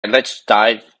Let's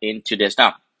dive into this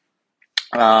now.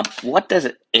 What does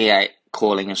AI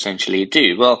calling essentially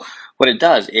do? Well, what it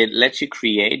does, it lets you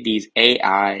create these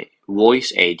AI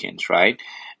voice agents, right?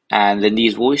 And then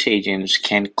these voice agents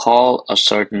can call a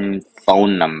certain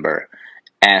phone number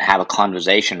and have a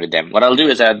conversation with them. What I'll do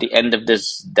is at the end of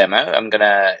this demo, I'm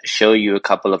gonna show you a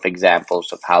couple of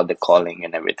examples of how the calling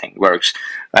and everything works,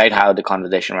 right? How the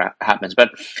conversation happens.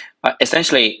 But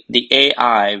essentially, the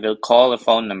AI will call a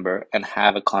phone number and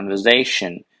have a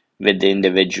conversation with the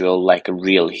individual like a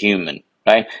real human,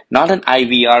 right? Not an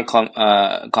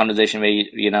IVR conversation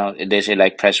where they say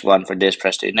like press one for this,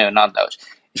 press two. No, not those.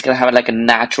 It's gonna have like a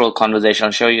natural conversation.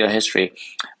 I'll show you a history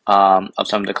of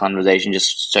some of the conversation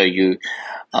just so you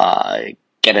uh,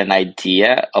 get an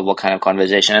idea of what kind of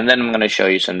conversation, and then I'm going to show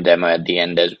you some demo at the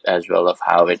end as well of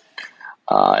how it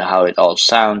all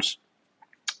sounds.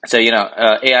 So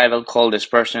AI will call this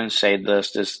person, say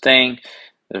this thing.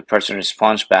 The person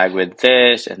responds back with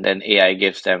this, and then AI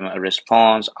gives them a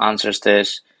response, answers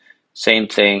this same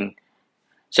thing.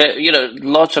 So,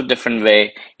 lots of different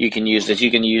way you can use this.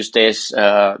 You can use this,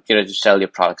 to sell your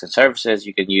products and services.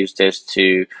 You can use this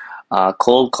to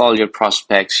cold call your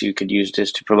prospects. You could use this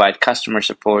to provide customer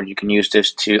support. You can use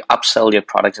this to upsell your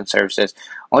products and services,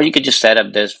 or you could just set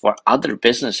up this for other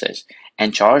businesses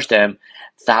and charge them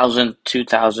thousand,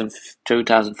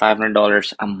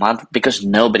 $2,500 a month because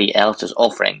nobody else is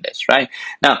offering this, right?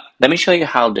 Now, let me show you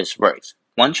how this works.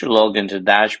 Once you're logged into the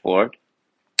dashboard,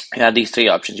 you have these three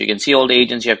options. You can see all the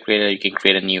agents you have created, you can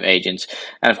create a new agents,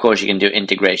 and of course you can do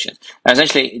integrations. Now,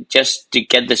 essentially, just to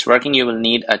get this working, you will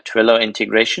need a Twilio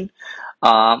integration.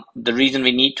 The reason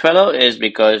we need Twilio is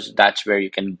because that's where you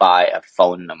can buy a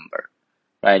phone number,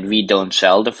 right? We don't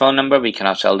sell the phone number. We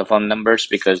cannot sell the phone numbers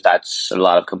because that's a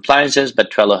lot of compliances,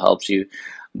 but Twilio helps you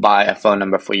buy a phone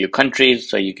number for your country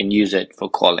so you can use it for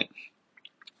calling.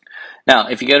 Now,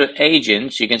 if you go to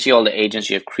agents, you can see all the agents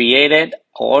you have created,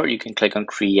 or you can click on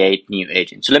create new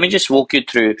agent. So let me just walk you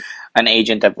through an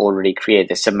agent I've already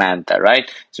created, Samantha, right?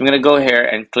 So I'm going to go here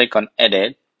and click on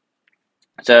edit.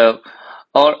 So,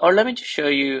 or let me just show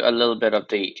you a little bit of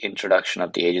the introduction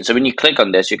of the agent. So when you click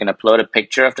on this, you can upload a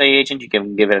picture of the agent. You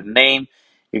can give it a name.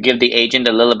 You give the agent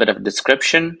a little bit of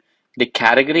description, the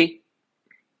category.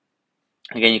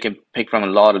 Again, you can pick from a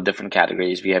lot of different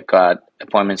categories. We have got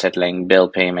appointment settling, bill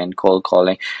payment, cold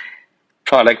calling,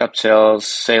 product upsells,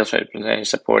 sales representative,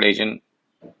 support agent,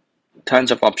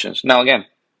 tons of options. Now, again,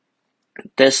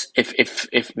 this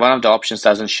if one of the options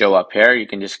doesn't show up here, you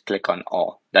can just click on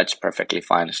all. That's perfectly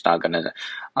fine. It's not gonna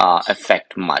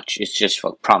affect much. It's just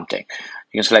for prompting.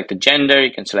 You can select the gender.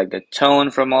 You can select the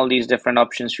tone from all these different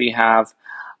options we have.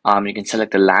 You can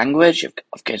select the language.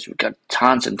 Of course, we've got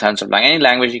tons and tons of any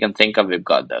language you can think of. We've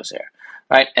got those here,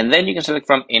 right? And then you can select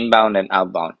from inbound and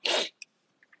outbound.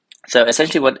 So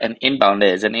essentially, what an inbound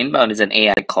is an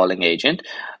AI calling agent,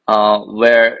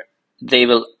 where they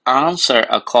will answer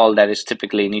a call that is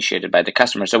typically initiated by the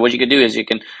customer. So what you can do is you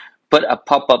can put a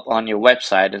pop-up on your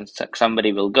website, and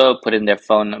somebody will go put in their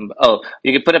phone number. Oh,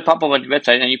 you can put a pop-up on your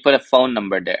website, and you put a phone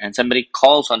number there, and somebody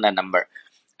calls on that number,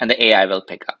 and the AI will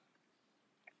pick up.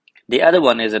 The other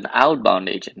one is an outbound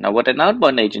agent. Now, what an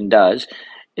outbound agent does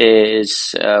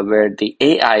is where the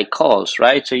AI calls,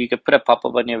 right? So you can put a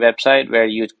pop-up on your website where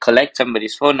you collect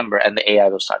somebody's phone number and the AI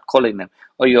will start calling them.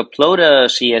 Or you upload a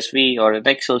CSV or an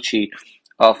Excel sheet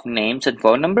of names and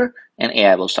phone number, and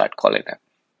AI will start calling them.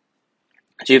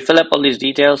 So you fill up all these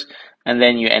details, and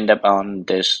then you end up on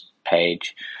this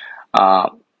page. Uh,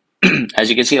 as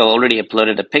you can see, I already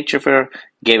uploaded a picture for her,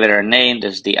 gave it her name.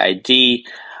 This is the ID.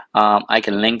 I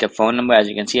can link a phone number. As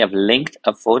you can see, I've linked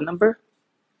a phone number.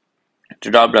 The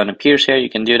drop down appears here. You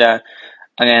can do that.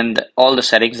 Again, all the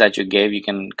settings that you gave, you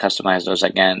can customize those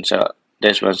again. So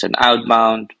this one's an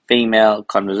outbound, female,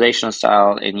 conversational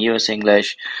style in US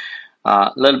English.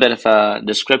 A little bit of a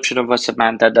description of what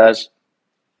Samantha does.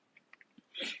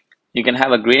 You can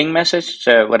have a greeting message.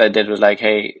 So what I did was like,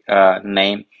 hey,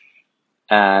 name.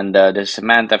 And this is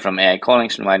Samantha from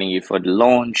AICallings inviting you for the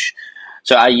launch.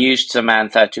 So I used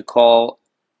Samantha to call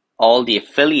all the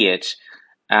affiliates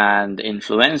and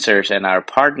influencers and our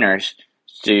partners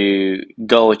to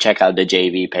go check out the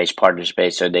JV page, partners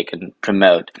page, so they can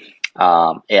promote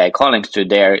AICallings to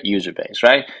their user base,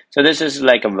 right? So this is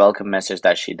like a welcome message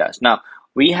that she does. Now,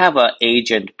 we have an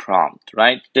agent prompt,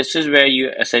 right? This is where you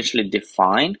essentially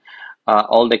define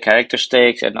all the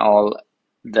characteristics and all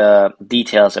the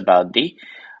details about the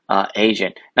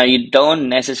agent. Now, you don't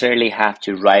necessarily have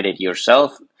to write it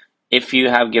yourself. If you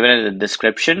have given it a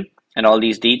description and all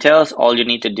these details, all you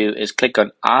need to do is click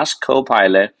on Ask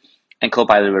Copilot, and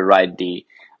Copilot will write the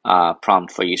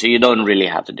prompt for you. So you don't really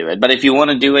have to do it. But if you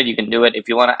want to do it, you can do it. If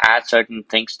you want to add certain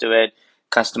things to it,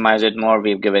 customize it more,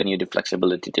 we've given you the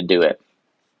flexibility to do it.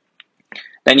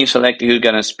 Then you select who's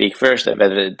going to speak first,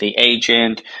 whether the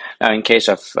agent. Now, in case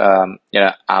of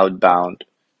outbound,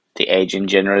 the agent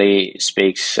generally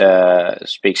speaks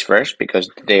first because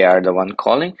they are the one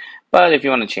calling. But if you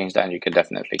want to change that, you could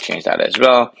definitely change that as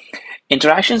well.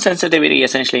 Interaction sensitivity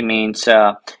essentially means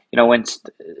when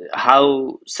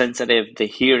how sensitive the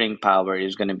hearing power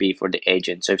is going to be for the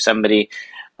agent. So if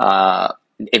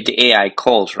the AI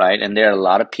calls, right, and there are a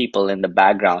lot of people in the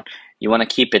background, you want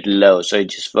to keep it low so it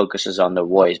just focuses on the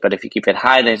voice. But if you keep it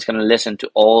high, then it's going to listen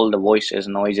to all the voices,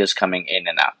 noises coming in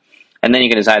and out. And then you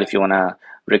can decide if you want to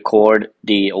record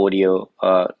the audio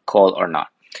call or not.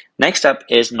 Next up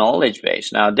is knowledge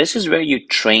base. Now, this is where you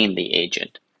train the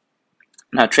agent.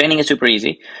 Now, training is super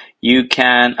easy. You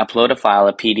can upload a file,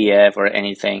 a PDF or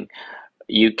anything.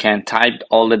 You can type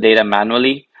all the data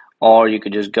manually, or you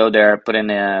could just go there, put in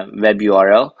a web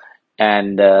URL,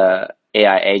 and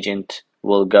AI agent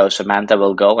will go, Samantha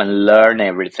will go and learn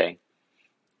everything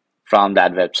from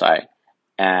that website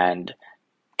and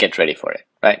get ready for it,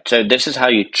 right? So this is how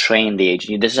you train the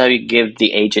agent. This is how you give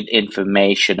the agent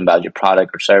information about your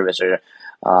product or service or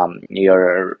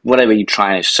your whatever you're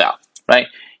trying to sell, right?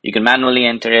 You can manually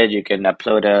enter it. You can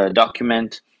upload a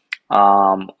document,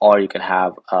 or you can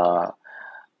have a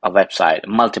website,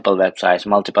 multiple websites,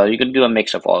 you can do a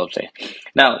mix of all of them.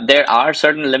 Now, there are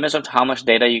certain limits of how much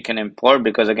data you can import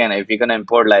because, again, if you're going to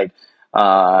import like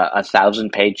a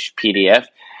 1,000-page PDF,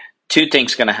 two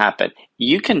things going to happen.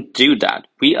 You can do that.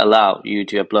 We allow you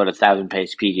to upload a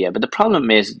 1,000-page PDF, but the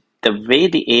problem is the way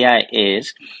the AI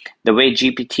is, the way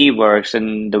GPT works,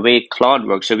 and the way Claude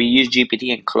works. So we use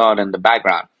GPT and Claude in the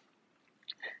background.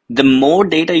 The more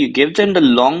data you give them, the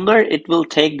longer it will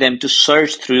take them to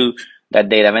search through that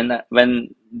data.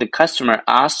 When the customer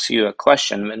asks you a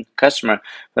question, when the customer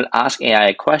will ask AI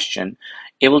a question,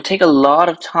 it will take a lot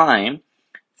of time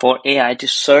for AI to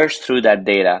search through that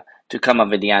data to come up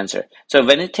with the answer. So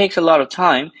when it takes a lot of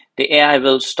time, the AI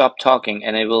will stop talking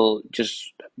and it will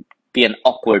just be an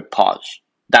awkward pause.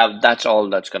 That's all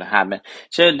that's going to happen.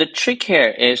 So the trick here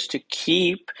is to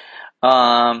keep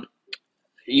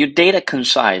your data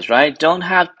concise, right? Don't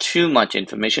have too much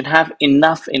information. Have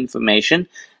enough information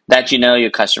that you know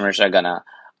your customers are gonna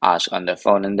ask on the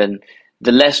phone, and then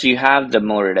the less you have, the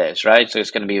more it is, right? So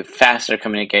it's gonna be faster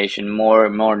communication,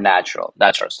 more natural,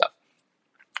 that sort of stuff.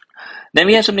 Then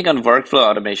we have something on workflow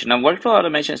automation. Now, workflow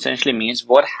automation essentially means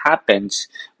what happens,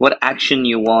 what action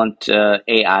you want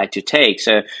AI to take.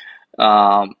 So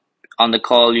on the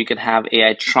call, you can have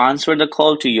AI transfer the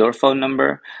call to your phone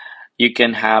number. You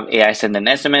can have AI send an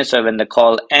SMS, so when the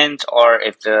call ends, or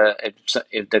if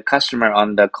the customer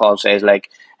on the call says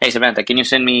like, "Hey Samantha, can you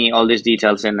send me all these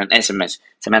details in an SMS?"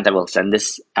 Samantha will send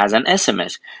this as an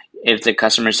SMS. If the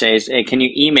customer says, "Hey, can you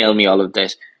email me all of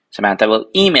this?" Samantha will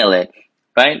email it,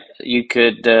 right? You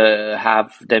could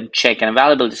have them check an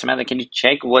availability. Samantha, can you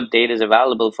check what date is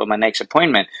available for my next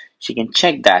appointment? She can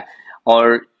check that.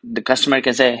 Or the customer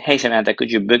can say, "Hey Samantha,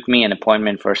 could you book me an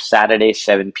appointment for Saturday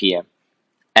 7 p.m.?"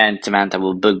 And Samantha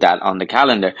will book that on the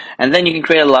calendar. And then you can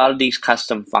create a lot of these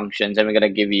custom functions, and we're going to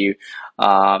give you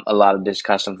a lot of these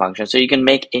custom functions. So you can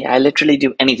make AI literally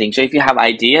do anything. So if you have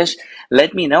ideas,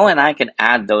 let me know and I can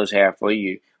add those here for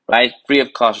you, right? Free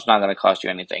of cost, it's not going to cost you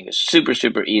anything. It's super,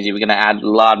 super easy. We're going to add a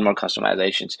lot more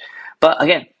customizations. But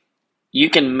again, you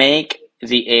can make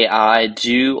the AI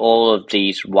do all of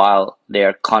these while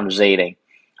they're conversating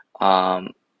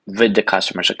with the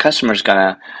customer. So customer's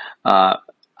going to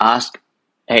ask,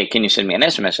 "Hey, can you send me an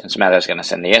SMS?" And Samantha's going to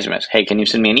send the SMS. "Hey, can you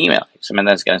send me an email?"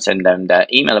 Samantha's going to send them the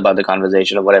email about the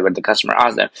conversation or whatever the customer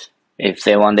asked them. If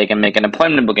they want, they can make an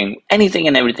appointment booking, anything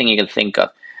and everything you can think of.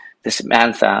 The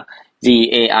Samantha, the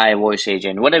AI voice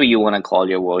agent, whatever you want to call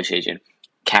your voice agent,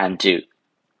 can do.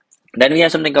 Then we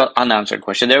have something called unanswered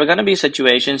question. There are going to be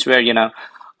situations where,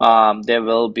 there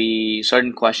will be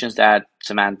certain questions that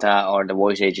Samantha or the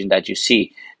voice agent that you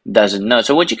see doesn't know.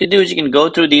 So what you can do is you can go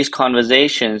through these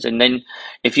conversations, and then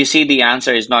if you see the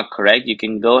answer is not correct, you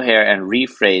can go here and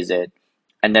rephrase it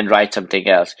and then write something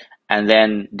else. And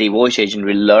then the voice agent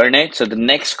will learn it. So the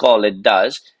next call it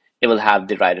does, it will have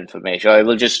the right information, or it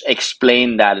will just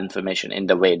explain that information in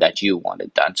the way that you want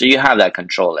it done. So you have that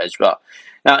control as well.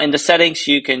 Now, in the settings,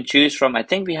 you can choose from, I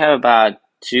think we have about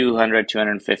 200,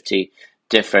 250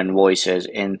 different voices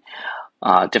in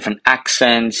different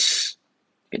accents.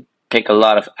 You pick a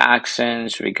lot of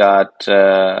accents. We got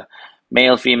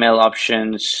male, female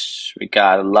options. We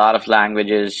got a lot of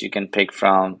languages you can pick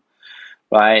from,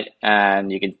 right?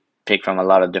 And you can pick from a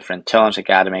lot of different tones: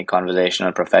 academic,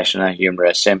 conversational, professional,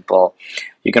 humorous, simple.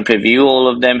 You can preview all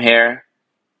of them here.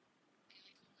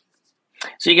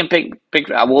 So you can pick.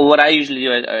 Well, what I usually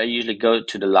do, I usually go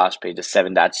to the last page, the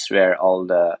 7. That's where all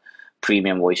the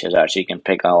premium voices are. So you can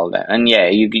pick all that, and yeah,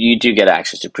 you do get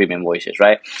access to premium voices,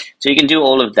 right? So you can do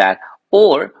all of that,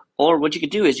 or what you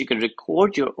could do is you can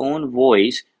record your own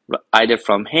voice either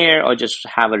from here or just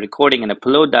have a recording and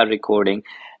upload that recording,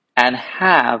 and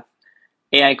have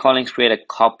AI Callings create a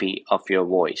copy of your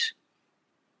voice.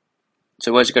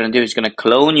 So what it's going to do is it's going to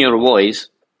clone your voice,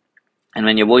 and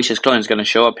when your voice is cloned, it's going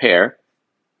to show up here.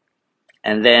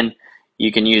 And then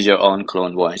you can use your own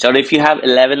clone voice. Or if you have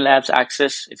 11 Labs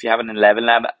access, if you have an 11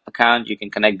 Lab account, you can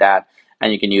connect that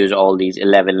and you can use all these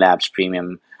 11 Labs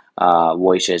premium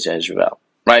voices as well.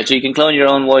 Right, so you can clone your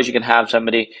own voice. You can have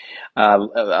somebody,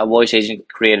 a voice agent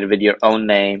created with your own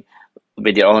name,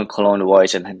 with your own clone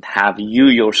voice, and have you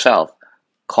yourself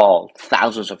call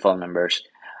thousands of phone numbers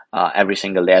every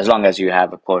single day, as long as you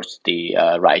have, of course, the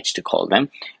rights to call them.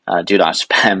 Do not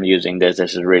spam using this.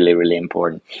 This is really, really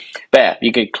important. But yeah,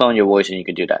 you can clone your voice and you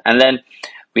can do that. And then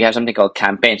we have something called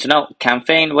campaign. So now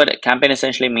campaign, what a campaign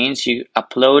essentially means, you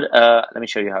upload, let me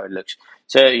show you how it looks.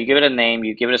 So you give it a name,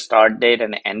 you give it a start date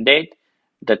and an end date,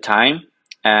 the time,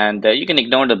 and you can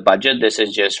ignore the budget. This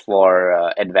is just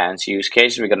for advanced use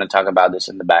case. We're going to talk about this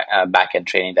in the back end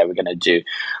training that we're going to do.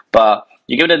 But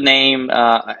you give it a name,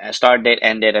 a start date,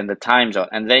 end date, and the time zone,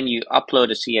 and then you upload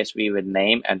a CSV with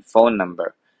name and phone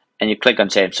number, and you click on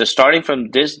save. So starting from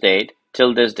this date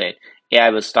till this date, AI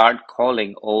will start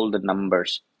calling all the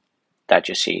numbers that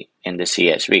you see in the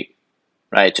CSV,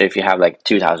 right? So if you have like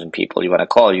 2,000 people you want to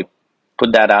call, you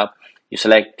put that up, you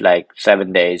select like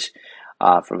 7 days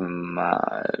from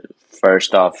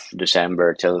 1st of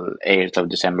December till 8th of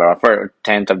December, or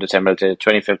 10th of December to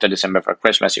 25th of December for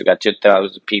Christmas. You got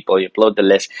 2,000 people, you upload the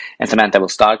list, and Samantha will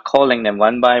start calling them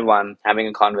one by one, having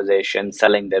a conversation,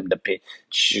 selling them the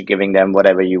pitch, giving them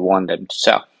whatever you want them to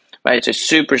sell, right? So it's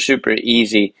super, super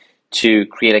easy to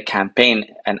create a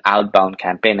campaign, an outbound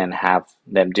campaign, and have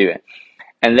them do it.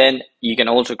 And then you can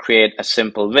also create a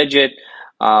simple widget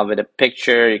with a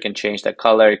picture. You can change the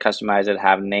color, customize it,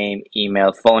 have name,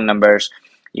 email, phone numbers.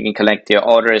 You can connect your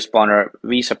autoresponder.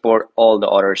 We support all the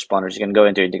autoresponders. You can go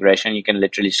into integration. You can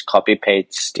literally just copy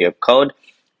paste your code,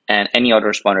 and any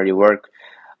autoresponder you work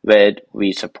with,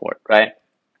 we support, right?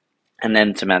 And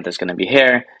then Samantha's going to be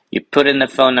here. You put in the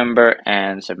phone number,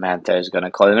 and Samantha is going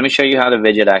to call you. Let me show you how the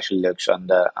widget actually looks on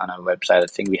our website. I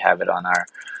think we have it on our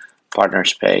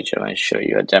partners page. I'm going to show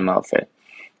you a demo of it.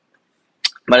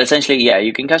 But essentially, yeah,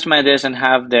 you can customize this and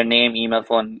have their name, email,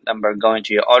 phone number go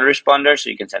into your autoresponder, so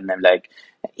you can send them like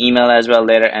email as well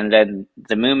later. And then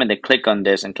the moment they click on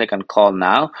this and click on call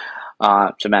now,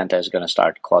 Samantha is going to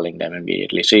start calling them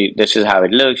immediately. So this is how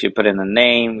it looks. You put in the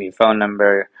name, your phone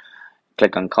number,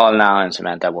 click on call now, and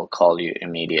Samantha will call you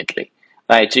immediately.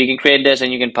 Right, so you can create this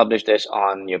and you can publish this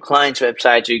on your client's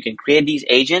website. So you can create these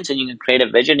agents and you can create a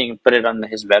widget and you can put it on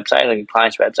his website, like your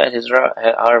client's website, his or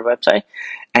our website,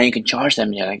 and you can charge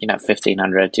them, like, $1,500,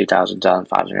 $2,000,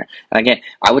 $500. And again,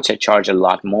 I would say charge a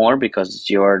lot more, because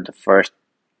you're the first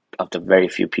of the very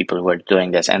few people who are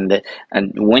doing this. And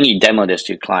when you demo this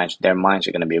to clients, their minds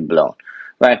are going to be blown.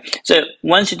 Right. So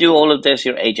once you do all of this,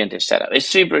 your agent is set up. It's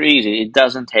super easy. It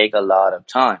doesn't take a lot of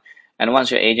time. And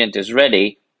once your agent is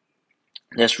ready,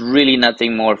 there's really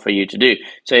nothing more for you to do.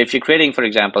 So if you're creating, for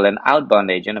example, an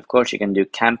outbound agent, of course, you can do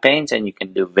campaigns and you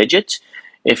can do widgets.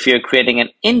 If you're creating an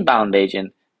inbound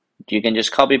agent, you can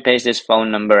just copy paste this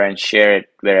phone number and share it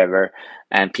wherever,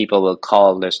 and people will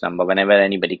call this number. Whenever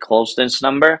anybody calls this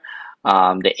number,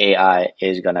 the AI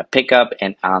is going to pick up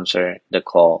and answer the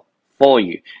call for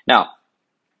you. Now,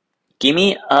 give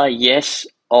me a yes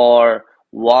or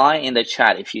why in the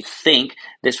chat if you think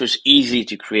this was easy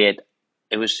to create.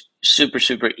 It was super,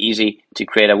 super easy to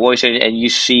create a voice agent, and you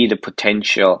see the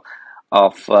potential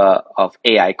of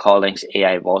AICallings,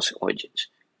 AI voice agents.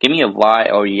 Give me a why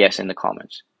or yes in the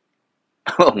comments.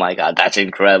 Oh my God, that's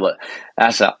incredible.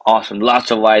 That's awesome.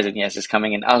 Lots of whys and yeses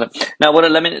coming in. Awesome. Now, what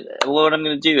I'm going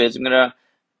to do is I'm going to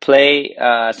play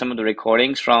some of the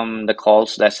recordings from the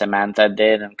calls that Samantha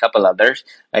did and a couple others,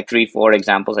 like 3-4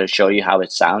 examples. I'll show you how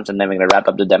it sounds, and then we're going to wrap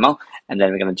up the demo, and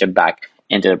then we're going to jump back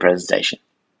into the presentation.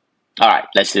 All right,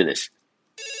 let's do this.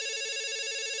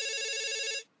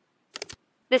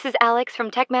 This is Alex from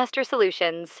TechMaster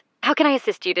Solutions. How can I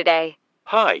assist you today?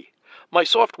 Hi. My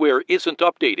software isn't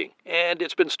updating, and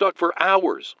it's been stuck for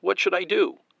hours. What should I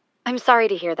do? I'm sorry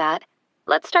to hear that.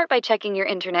 Let's start by checking your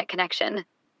internet connection.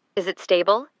 Is it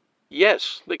stable?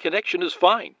 Yes, the connection is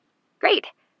fine. Great.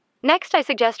 Next, I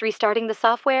suggest restarting the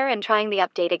software and trying the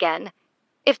update again.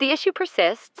 If the issue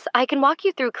persists, I can walk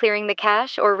you through clearing the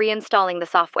cache or reinstalling the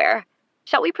software.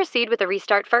 Shall we proceed with a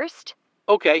restart first?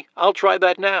 Okay, I'll try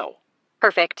that now.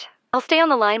 Perfect. I'll stay on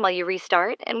the line while you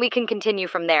restart, and we can continue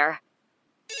from there.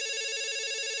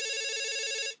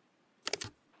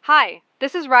 Hi,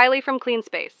 this is Riley from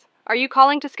CleanSpace. Are you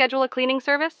calling to schedule a cleaning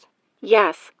service?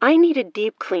 Yes, I need a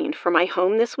deep clean for my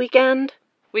home this weekend.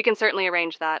 We can certainly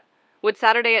arrange that. Would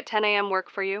Saturday at 10 a.m. work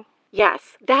for you?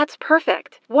 Yes, that's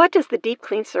perfect. What does the deep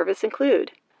clean service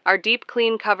include? Our deep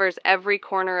clean covers every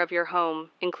corner of your home,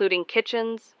 including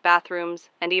kitchens, bathrooms,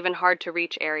 and even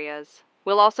hard-to-reach areas.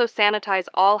 We'll also sanitize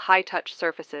all high-touch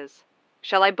surfaces.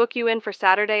 Shall I book you in for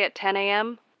Saturday at 10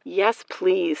 a.m.? Yes,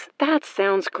 please. That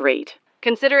sounds great.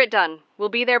 Consider it done. We'll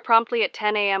be there promptly at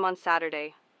 10 a.m. on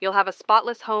Saturday. You'll have a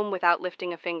spotless home without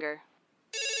lifting a finger.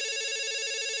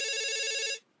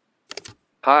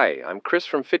 Hi, I'm Chris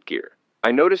from FitGear.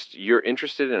 I noticed you're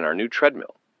interested in our new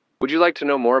treadmill. Would you like to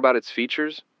know more about its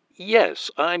features?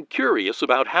 Yes, I'm curious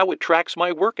about how it tracks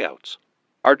my workouts.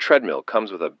 Our treadmill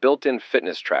comes with a built-in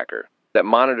fitness tracker that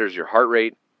monitors your heart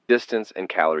rate, distance, and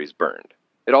calories burned.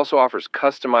 It also offers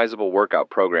customizable workout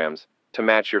programs to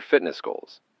match your fitness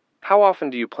goals. How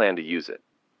often do you plan to use it?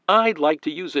 I'd like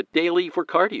to use it daily for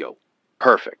cardio.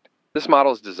 Perfect. This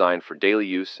model is designed for daily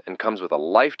use and comes with a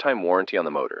lifetime warranty on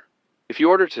the motor. If you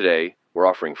order today, we're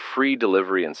offering free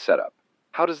delivery and setup.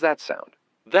 How does that sound?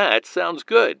 That sounds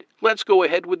good. Let's go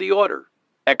ahead with the order.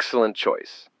 Excellent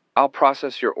choice. I'll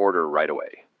process your order right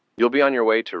away. You'll be on your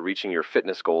way to reaching your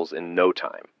fitness goals in no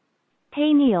time.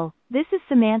 Hey Neil, this is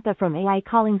Samantha from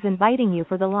AICallings inviting you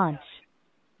for the launch.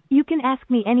 You can ask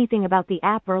me anything about the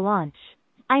app or launch.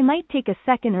 I might take a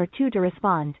second or two to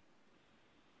respond.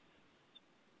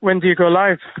 When do you go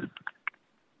live?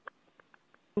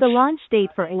 The launch date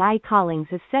for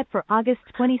AICallings is set for August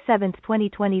 27,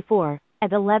 2024,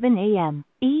 at 11 a.m.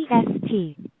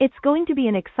 EST. It's going to be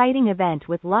an exciting event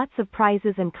with lots of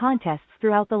prizes and contests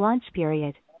throughout the launch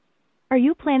period. Are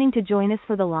you planning to join us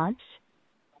for the launch?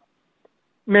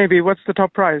 Maybe. What's the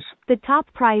top prize? The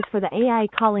top prize for the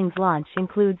AICallings launch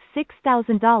includes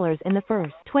 $6,000 in the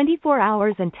first 24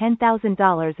 hours and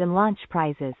 $10,000 in launch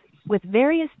prizes, with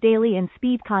various daily and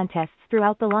speed contests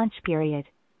throughout the launch period.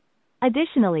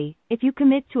 Additionally, if you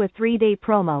commit to a 3-day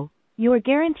promo, you are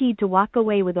guaranteed to walk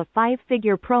away with a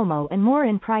 5-figure promo and more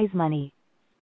in prize money.